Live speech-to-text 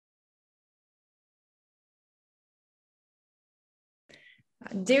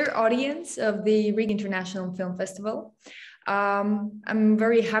Dear audience of the RIGA International Film Festival, I'm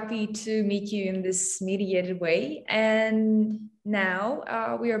very happy to meet you in this mediated way. And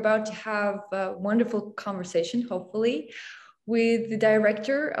now we are about to have a wonderful conversation, hopefully, with the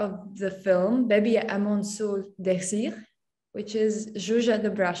director of the film, Bebia DÉSIR, which is Juja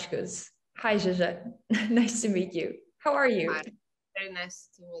Dobrachkous. Hi, Juja. Nice to meet you. How are you? Hi. Very nice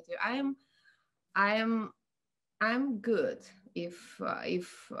to meet you. I'm good. If I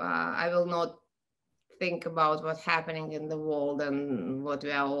will not think about what's happening in the world and what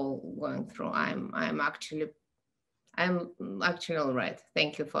we are all going through, I'm actually all right.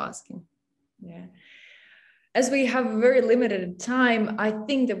 Thank you for asking. Yeah. As we have very limited time, I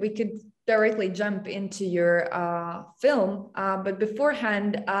think that we could directly jump into your film. But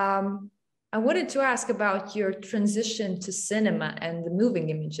beforehand, I wanted to ask about your transition to cinema and the moving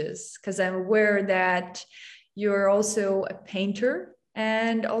images, because I'm aware that you're also a painter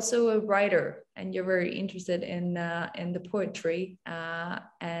and also a writer, and you're very interested in the poetry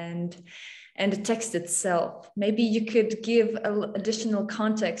and the text itself. Maybe you could give additional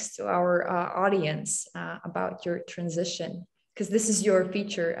context to our audience about your transition, because this is your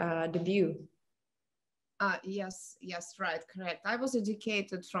feature debut. Yes, right, correct. I was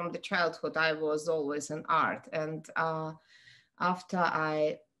educated from the childhood. I was always in art, and after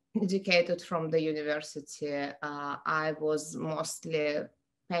I educated from the university, I was mostly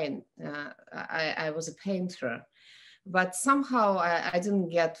I was a painter, but somehow I didn't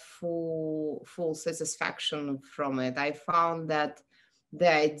get full satisfaction from it. I found that the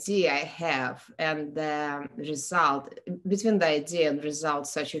idea I have and the result, between the idea and result,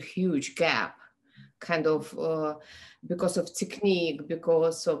 such a huge gap, kind of because of technique,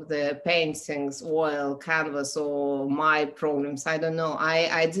 because of the paintings, oil, canvas, or my problems. I don't know.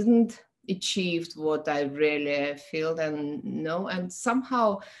 I didn't achieve what I really feel and know. And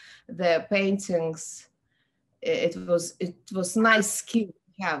somehow the paintings, it was nice skill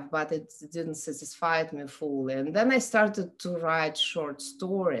to have, but it didn't satisfy me fully. And then I started to write short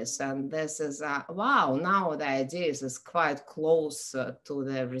stories, and this is wow. Now the idea is quite close to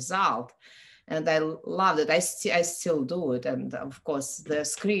the result. And I loved it. I still do it. And of course, the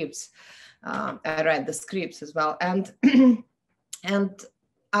scripts, I write the scripts as well. And and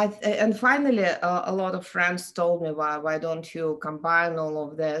finally, a lot of friends told me, why don't you combine all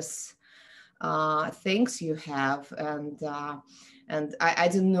of this things you have? And I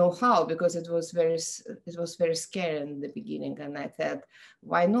didn't know how, because it was very scary in the beginning. And I thought,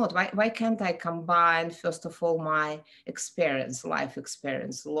 why not? Why can't I combine, first of all, my experience, life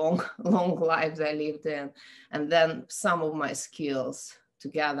experience, long lives I lived in, and then some of my skills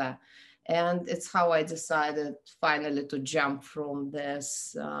together. And it's how I decided finally to jump from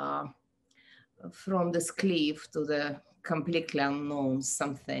this cliff to the completely unknown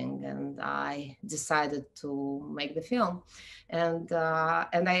something, and I decided to make the film.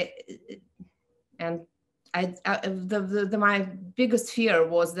 My biggest fear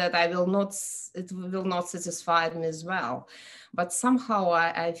was that it will not satisfy me as well. But somehow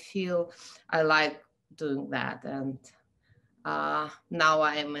I feel I like doing that, and now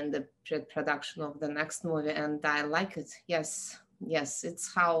I am in the pre-production of the next movie, and I like it. Yes,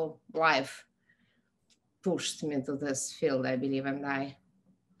 it's how life pushed me to this field, I believe, and I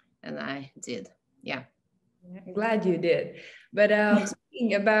did. Yeah. I'm glad you did. But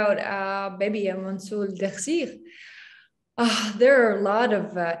speaking about Bebia DÉSIR, there are a lot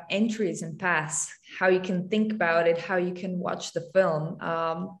of entries and paths, how you can think about it, how you can watch the film.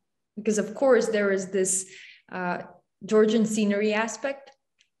 Because of course there is this Georgian scenery aspect,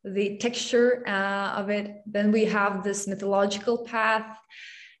 the texture of it. Then we have this mythological path,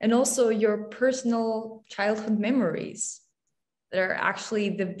 and also your personal childhood memories that are actually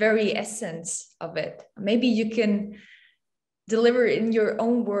the very essence of it. Maybe you can deliver in your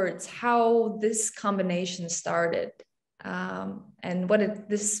own words how this combination started and what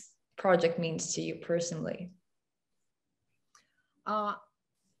this project means to you personally. I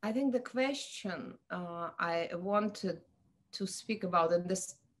think the question I wanted to speak about in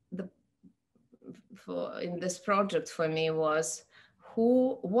this project for me was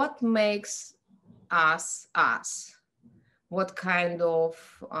what makes us us? What kind of,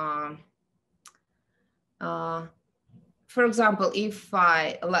 for example,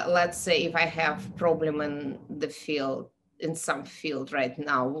 let's say if I have problem in some field right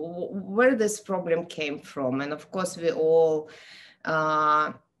now, where this problem came from? And of course, we all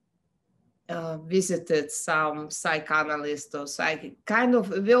visited some psychoanalyst or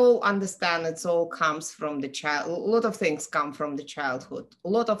we all understand it all comes from the child. A lot of things come from the childhood. A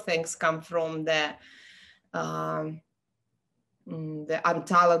lot of things come from the the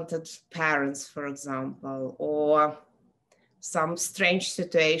untalented parents, for example, or some strange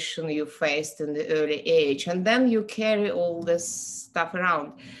situation you faced in the early age, and then you carry all this stuff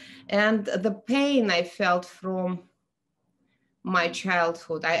around. And the pain I felt from my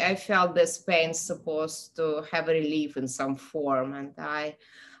childhood, I felt this pain supposed to have a relief in some form, and I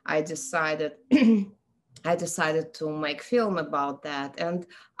decided I decided to make film about that. And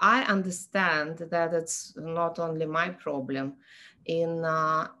I understand that it's not only my problem. In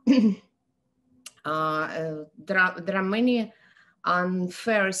there are many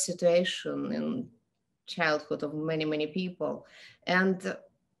unfair situations in childhood of many people, and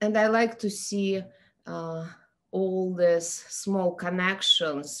I like to see all these small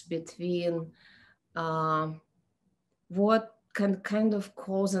connections between what can kind of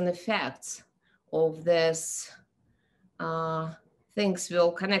cause and effects of this things we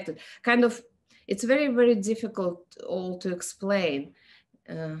all connected. Kind of, it's very difficult all to explain,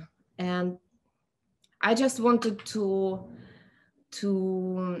 and I just wanted to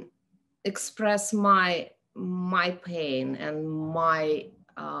express my pain and my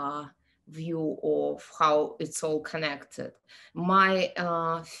view of how it's all connected. My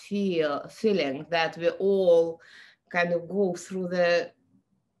feeling that we all kind of go through the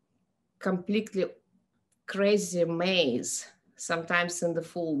completely crazy maze, sometimes in the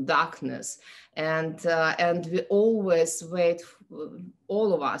full darkness, and we always wait.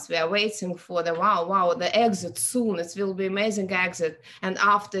 All of us, we are waiting for the wow, the exit soon. It will be amazing exit, and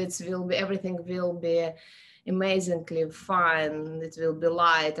after it will be, everything will be amazingly fine. It will be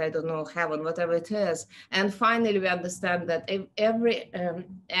light. I don't know, heaven, whatever it is. And finally, we understand that every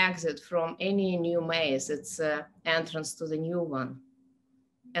exit from any new maze, it's entrance to the new one.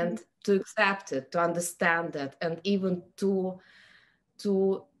 And to accept it, to understand it, and even to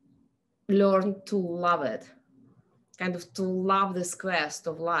learn to love it, kind of to love this quest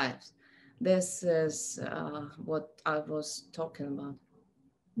of life. This is what I was talking about.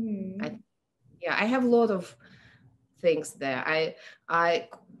 I have a lot of things there. I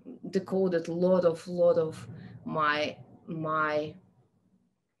decoded a lot of my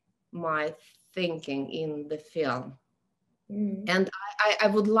thinking in the film. And I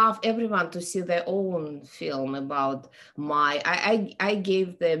would love everyone to see their own film about I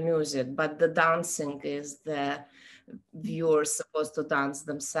gave the music, but the dancing is the viewers supposed to dance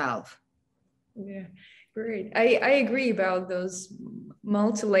themselves. Yeah, great. I agree about those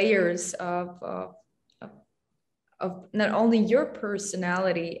multi-layers of not only your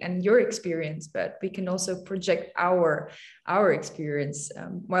personality and your experience, but we can also project our experience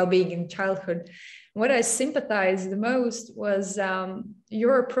while being in childhood. What I sympathized the most was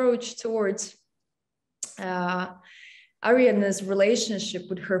your approach towards Ariadne's relationship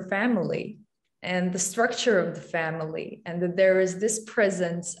with her family and the structure of the family, and that there is this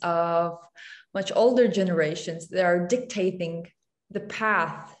presence of much older generations that are dictating the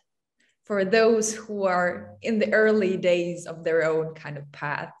path for those who are in the early days of their own kind of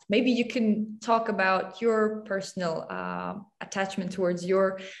path. Maybe you can talk about your personal attachment towards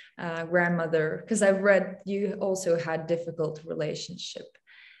your grandmother, because I've read you also had difficult relationship,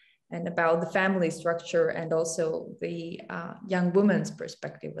 and about the family structure and also the young woman's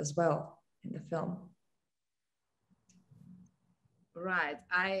perspective as well in the film. Right.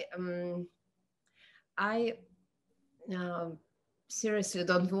 I seriously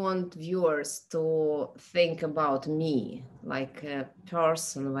don't want viewers to think about me like a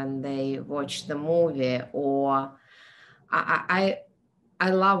person when they watch the movie, or I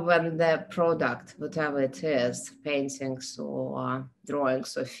love when the product, whatever it is, paintings or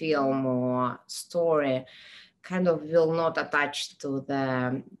drawings or film or story, kind of will not attach to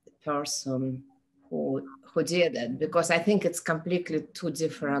the person who did it, because I think it's completely two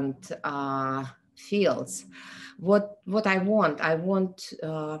different fields. What I want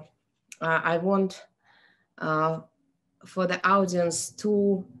for the audience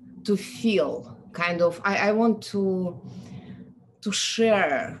to feel kind of, I want to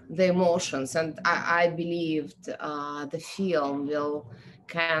share the emotions, and I believed the film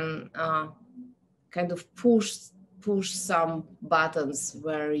can kind of push some buttons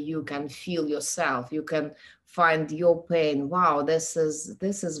where you can feel yourself, you can find your pain. Wow, this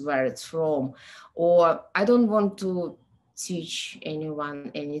is where it's from. Or I don't want to teach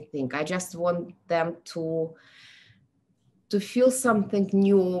anyone anything. I just want them to feel something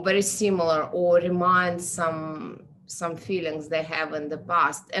new, very similar, or remind some feelings they have in the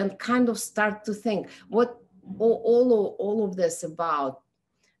past, and kind of start to think what all of this about.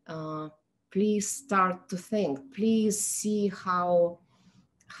 Please start to think. Please see how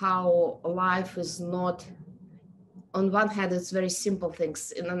life is not on one hand, it's very simple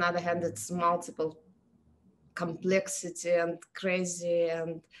things. In another hand, it's multiple complexity and crazy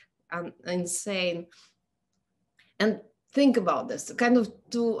and insane. And think about this, kind of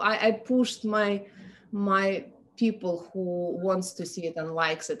I pushed my people who wants to see it and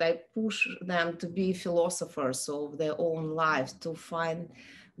likes it. I push them to be philosophers of their own lives, to find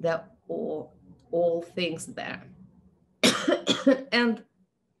the all things there. And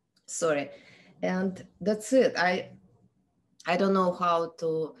sorry, and that's it. I don't know how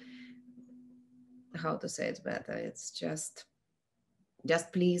to say it better. It's just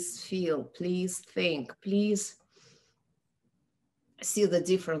please feel, please think, please see the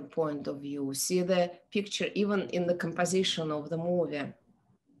different point of view, see the picture, even in the composition of the movie.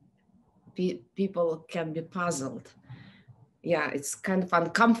 People can be puzzled. Yeah, it's kind of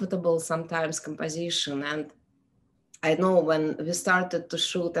uncomfortable sometimes, composition. And I know when we started to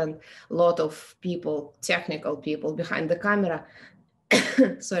shoot, and a lot of people, technical people behind the camera,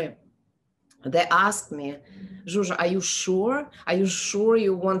 sorry, they asked me, Juja, are you sure? Are you sure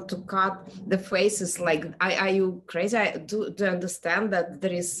you want to cut the faces? Like, are you crazy? I do understand that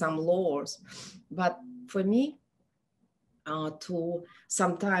there is some laws, but for me, to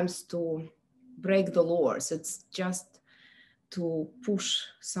sometimes to break the laws, it's just to push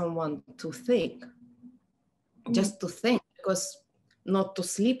someone to think, just to think, because not to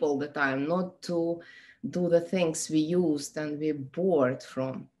sleep all the time, not to do the things we used and we bored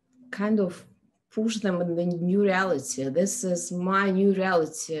from, kind of push them in the new reality. This is my new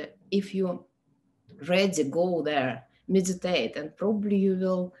reality. If you're ready, go there, meditate, and probably you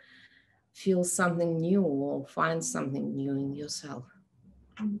will feel something new or find something new in yourself.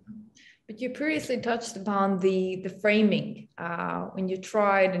 But you previously touched upon the framing when you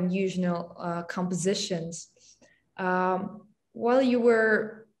tried unusual compositions. While you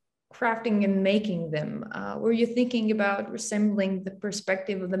were crafting and making them, were you thinking about resembling the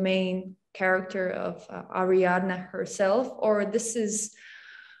perspective of the main character of Ariadne herself, or this is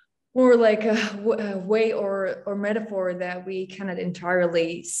more like a way or metaphor that we cannot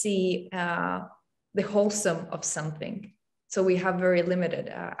entirely see the wholesome of something, so we have very limited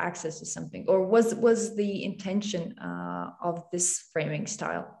access to something? Or was the intention of this framing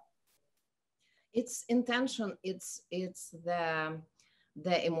style? Its intention, it's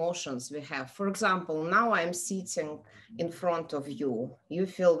the emotions we have. For example, now I'm sitting in front of you. You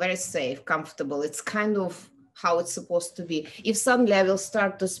feel very safe, comfortable. It's kind of how it's supposed to be. If suddenly I will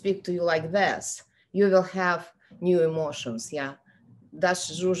start to speak to you like this, you will have new emotions. Yeah, that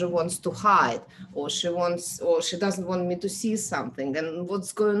Juja wants to hide, or she doesn't want me to see something, and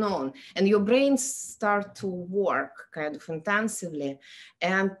what's going on? And your brains start to work kind of intensively.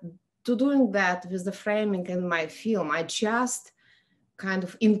 And to doing that with the framing in my film, I just kind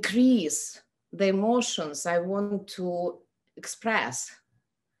of increase the emotions I want to express.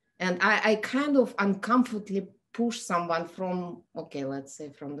 And I kind of uncomfortably push someone from, okay, let's say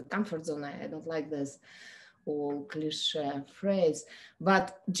from the comfort zone. I don't like this old cliche phrase,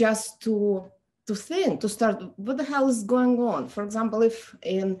 but just to think, to start, what the hell is going on? For example, if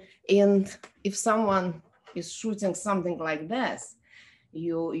someone is shooting something like this,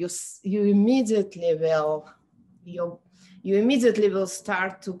 you immediately will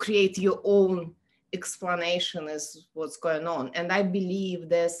start to create your own explanation as what's going on. And I believe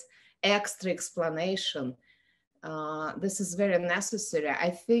this extra explanation, this is very necessary. I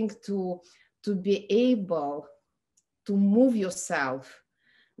think to be able to move yourself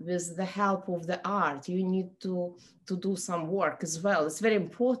with the help of the art, you need to do some work as well. It's very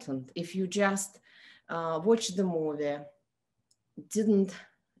important. If you just watch the movie, didn't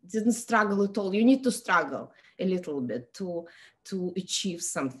struggle at all, you need to struggle a little bit to achieve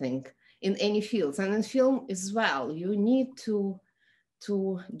something in any fields, and in film as well. You need to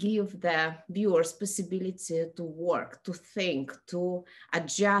give the viewers possibility to work, to think, to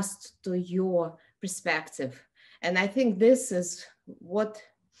adjust to your perspective. And I think this is what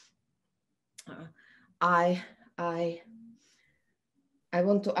I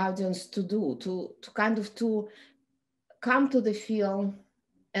want the audience to do, to kind of to come to the film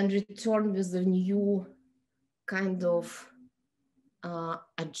and return with the new kind of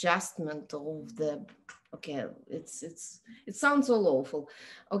adjustment of the, okay, it sounds all awful.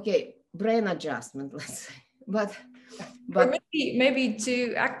 Okay, brain adjustment, let's say. But or maybe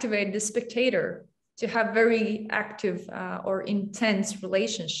to activate the spectator to have very active or intense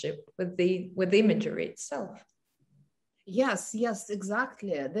relationship with the imagery itself. Yes,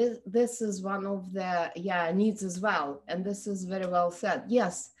 exactly. This is one of the needs as well, and this is very well said.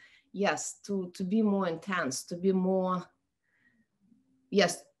 Yes, to be more intense, to be more.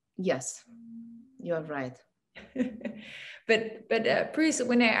 Yes, you're right. But Pris,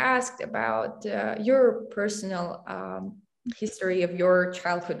 when I asked about your personal history of your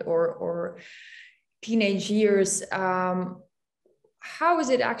childhood or teenage years, how is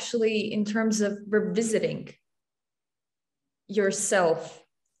it actually in terms of revisiting yourself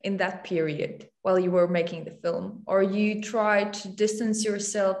in that period while you were making the film, or you tried to distance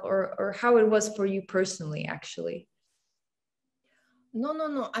yourself, or how it was for you personally, actually?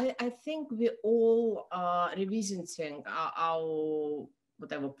 No. I think we all are revisiting our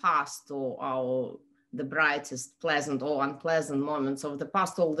whatever past, or the brightest, pleasant or unpleasant moments of the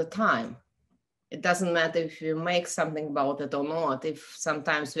past all the time. It doesn't matter if you make something about it or not. If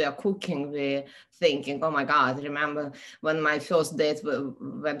sometimes we are cooking, we're thinking, oh my God, remember when my first date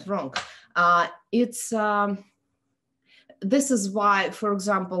went wrong. This is why, for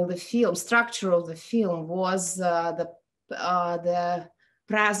example, the film structure of the film was the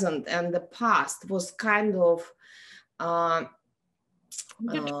present and the past was kind of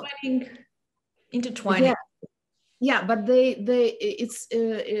intertwining. Yeah, but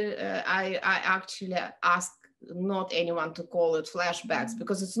I actually asked not anyone to call it flashbacks,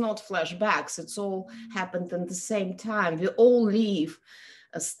 because it's not flashbacks. It's all happened in the same time. We all live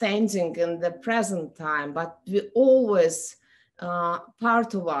standing in the present time, but we always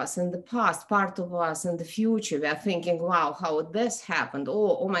part of us in the past, part of us in the future. We are thinking, wow, how this happened.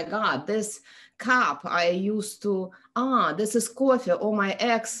 Oh my God, this cup I used to, this is coffee. Oh, my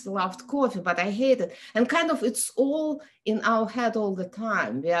ex loved coffee, but I hate it. And kind of, it's all in our head all the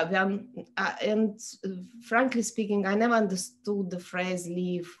time. And frankly speaking, I never understood the phrase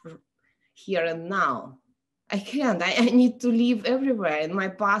live here and now. I can't. I need to live everywhere, in my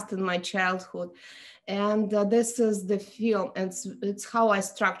past, in my childhood. And this is the film, and it's how I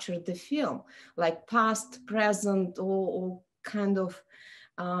structured the film, like past, present, or kind of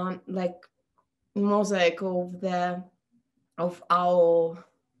like mosaic of our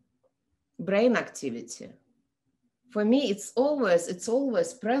brain activity. For me, it's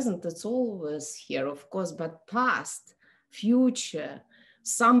always present, it's always here, of course, but past, future,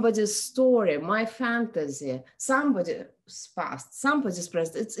 somebody's story, my fantasy, somebody's past, somebody's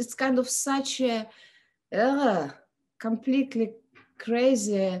present. It's kind of such a completely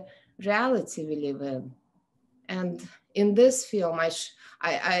crazy reality we live in. And in this film,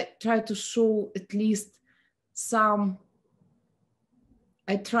 I try to show at least some,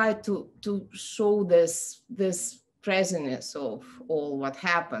 I try to show this presence of all what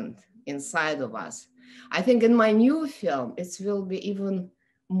happened inside of us. I think in my new film, it will be even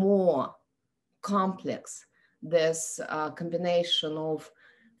more complex, this combination of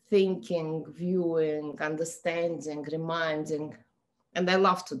thinking, viewing, understanding, reminding, and I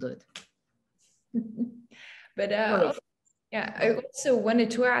love to do it. But yeah, I also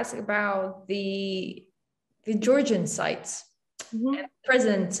wanted to ask about the Georgian sites, and the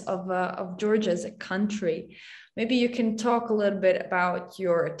presence of Georgia as a country. Maybe you can talk a little bit about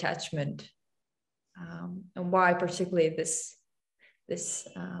your attachment and why particularly this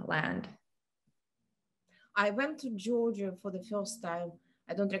land. I went to Georgia for the first time,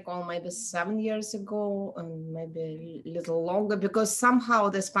 I don't recall, maybe 7 years ago, and maybe a little longer, because somehow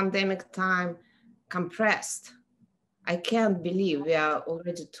this pandemic time compressed. I can't believe we are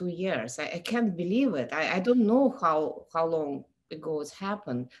already 2 years. I can't believe it. I don't know how long ago it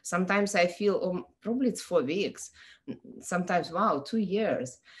happened. Sometimes I feel probably it's 4 weeks. Sometimes, wow, 2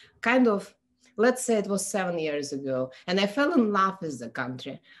 years. Kind of, let's say it was 7 years ago. And I fell in love with the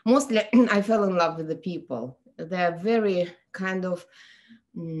country. Mostly I fell in love with the people. They're very kind of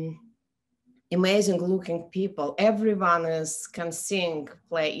amazing looking people. Everyone can sing,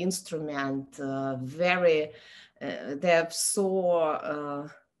 play instrument, they're so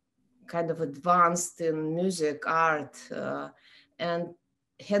kind of advanced in music, art, and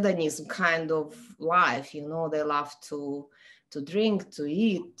hedonism kind of life. You know, they love to drink, to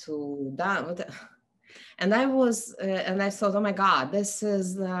eat, to dance. And I thought, oh my God, this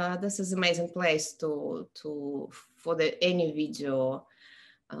is amazing place for any video.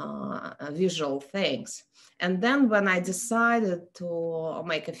 Visual things. And then when I decided to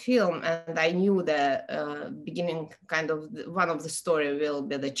make a film, and I knew the beginning, kind of one of the story will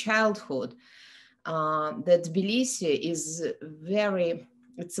be the childhood, that Tbilisi is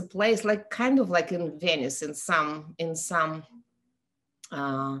it's a place like kind of like in Venice in some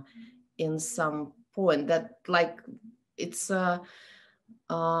point, that like it's a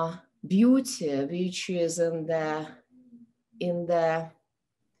beauty which is in the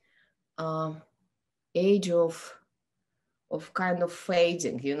age of kind of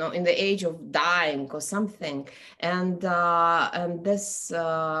fading, you know, in the age of dying or something. And this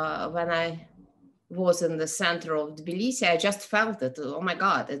when was in the center of Tbilisi, I just felt it. Oh my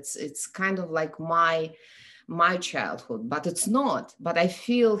God, it's kind of like my childhood, but it's not. But I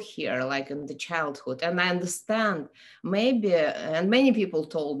feel here like in the childhood, and I understand maybe, and many people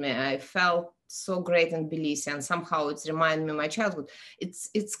told me I felt so great in Tbilisi, and somehow it's reminded me of my childhood.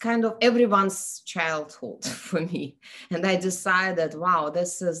 It's kind of everyone's childhood for me, and I decided, wow,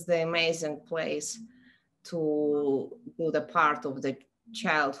 this is the amazing place to do the part of the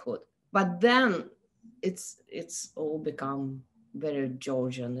childhood. But then it's all become very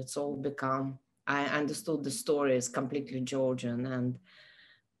Georgian. It's all become, I understood the story is completely Georgian,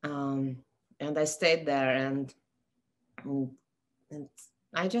 and I stayed there, and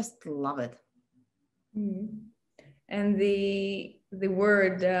I just love it. And the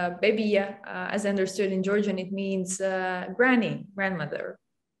word Bebia, as understood in Georgian, it means granny, grandmother.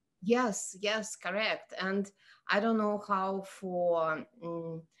 Yes, correct. And I don't know how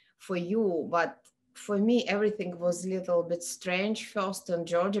for you, but for me, everything was a little bit strange first in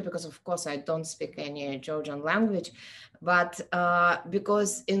Georgia, because of course I don't speak any Georgian language, but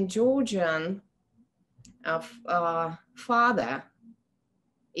because in Georgian, father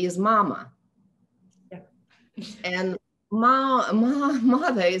is mama. Yeah. And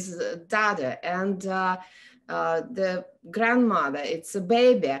mother is Dārta, and the grandmother, it's a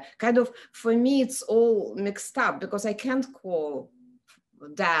baby. Kind of, for me, it's all mixed up, because I can't call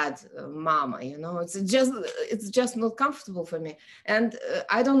dad mama, you know, it's just not comfortable for me. And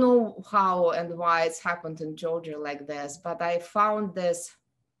I don't know how and why it's happened in Georgia like this, but I found this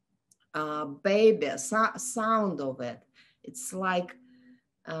baby sound of it. It's like,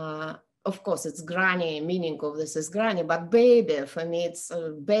 of course, it's granny, meaning of this is granny, but baby, for me, it's a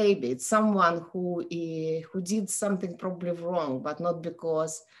baby. It's someone who did something probably wrong, but not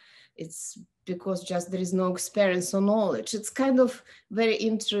because just there is no experience or knowledge. It's kind of very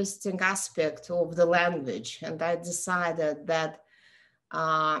interesting aspect of the language. And I decided that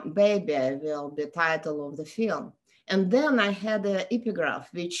Baby will be title of the film. And then I had an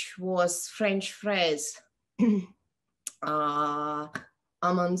epigraph, which was French phrase,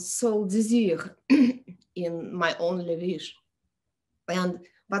 mon seul désir, in my only wish.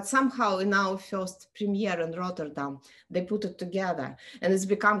 But somehow in our first premiere in Rotterdam, they put it together, and it's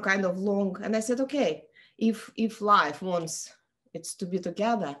become kind of long. And I said, okay, if life wants it to be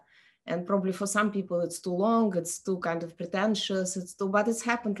together, and probably for some people it's too long, it's too kind of pretentious, but it's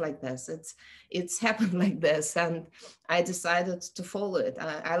happened like this. It's happened like this, and I decided to follow it.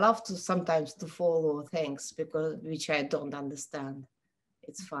 I love to sometimes to follow things which I don't understand.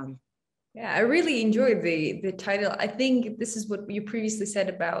 It's fun. Yeah, I really enjoyed the title. I think this is what you previously said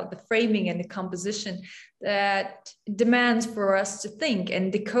about the framing and the composition, that demands for us to think and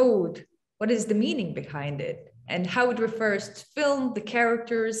decode what is the meaning behind it and how it refers to film, the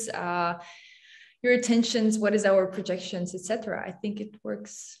characters, your intentions, what is our projections, etc. I think it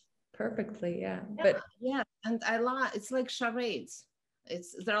works perfectly. Yeah. And I love, it's like charades.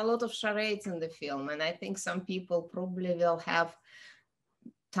 There are a lot of charades in the film, and I think some people probably will have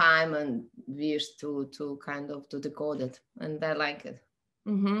time and wish to kind of to decode it, and I like it.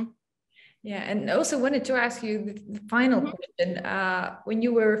 Mm-hmm. Yeah, and also wanted to ask you the final question. When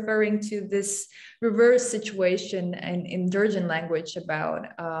you were referring to this reverse situation in Georgian language about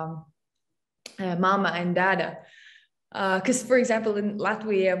mama and dada, because for example in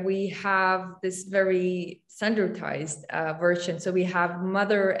Latvia we have this very standardized version. So we have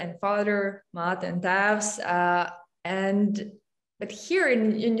mother and father, mat and tavs, but here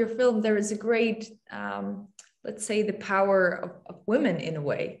in your film, there is a great, let's say, the power of women in a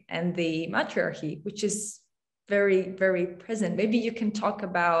way, and the matriarchy, which is very, very present. Maybe you can talk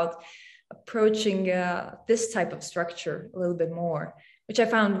about approaching this type of structure a little bit more, which I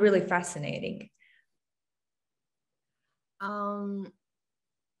found really fascinating. I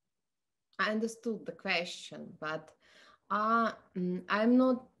understood the question, but I'm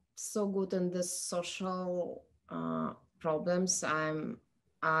not so good in the social problems.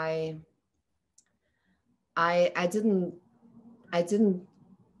 I didn't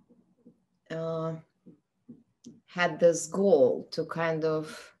had this goal to kind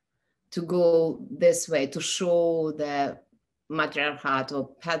of to go this way, to show the matriarchat or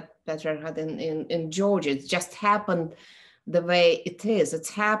patriarchat in Georgia. It just happened the way it is.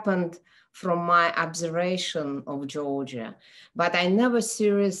 It's happened from my observation of Georgia, but I never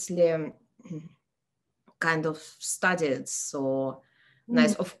seriously kind of studied so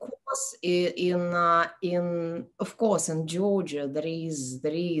nice. Of course, in Georgia there is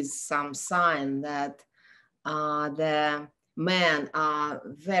some sign that the men are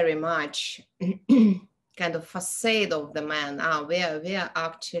very much kind of facade of the man. We are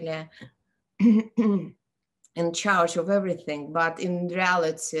actually in charge of everything, but in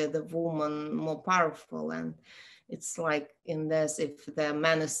reality, the woman more powerful. And it's like in this, if the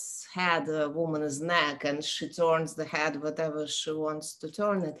man is head, the woman is neck, and she turns the head whatever she wants to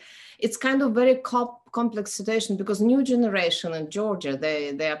turn it. It's kind of very complex situation, because new generation in Georgia,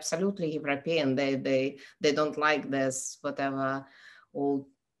 they're absolutely European. They don't like this whatever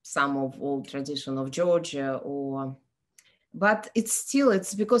some of old tradition of Georgia, but it's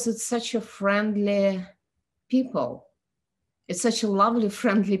because it's such a friendly people. It's such a lovely,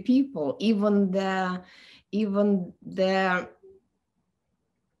 friendly people. Even the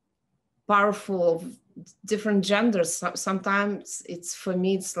powerful of different genders. Sometimes for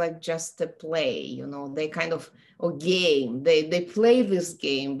me, it's like just a play, you know, they kind of, or game. They play this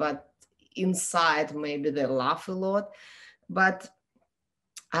game, but inside maybe they laugh a lot. But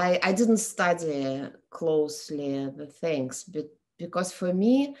I didn't study closely the things, but because for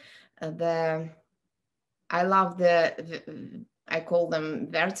me, I love I call them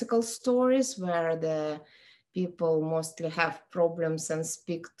vertical stories, where the people mostly have problems and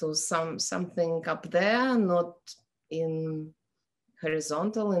speak to something up there, not in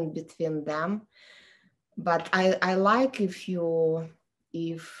horizontal, in between them. But I like if you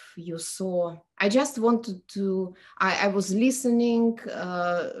saw, I just wanted to, I was listening,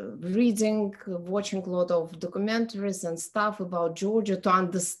 reading, watching a lot of documentaries and stuff about Georgia to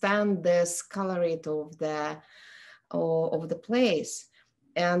understand the scholarity of the place.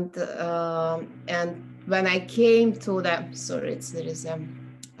 And when I came to there is a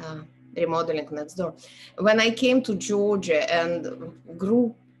remodeling next door. When I came to Georgia and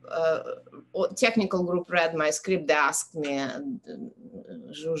technical group read my script, they asked me,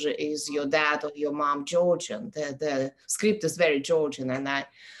 Juja, is your dad or your mom Georgian? The script is very Georgian, and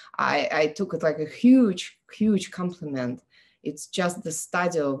I took it like a huge compliment. It's just the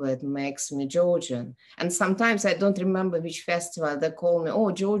study of it makes me Georgian. And sometimes I don't remember which festival, they call me, oh,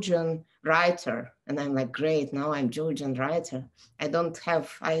 Georgian writer. And I'm like, great, now I'm Georgian writer. I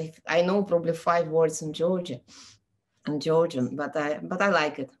know probably 5 words in Georgian, but I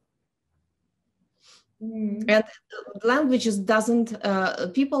like it. And languages doesn't,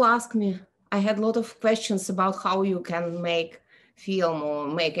 people ask me, I had a lot of questions about how you can make film or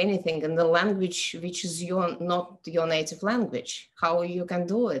make anything in the language which is not your native language, how you can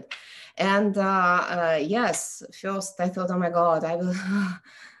do it. And yes, first I thought, oh my God, I will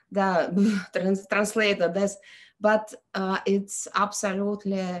translate this, but it's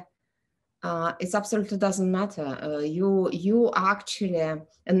absolutely doesn't matter. You actually,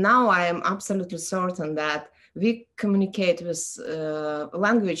 and now I am absolutely certain that we communicate with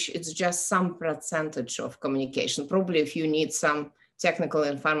language. It's just some percentage of communication. Probably if you need some technical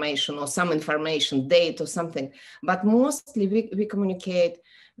information or some information, data or something, but mostly we communicate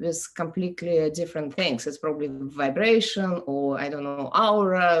with completely different things. It's probably vibration, or I don't know,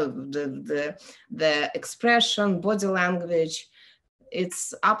 aura, the expression, body language.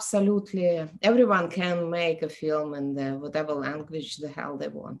 It's absolutely, everyone can make a film in whatever language the hell they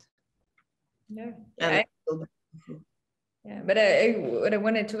want. Yeah. But I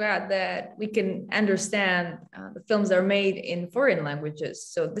wanted to add that we can understand the films are made in foreign languages.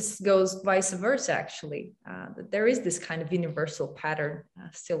 So this goes vice versa, actually, that there is this kind of universal pattern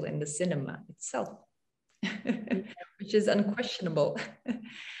still in the cinema itself, which is unquestionable.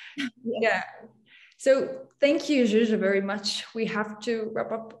 Yeah. So thank you, Juja, very much. We have to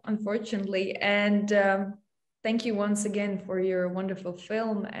wrap up, unfortunately. And thank you once again for your wonderful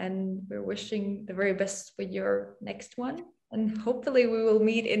film. And we're wishing the very best for your next one. And hopefully we will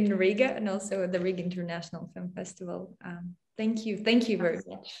meet in Riga and also at the Riga International Film Festival. Thank you. Thank you very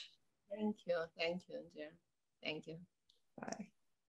much. Thank you. Thank you, Jen. Thank you. Bye.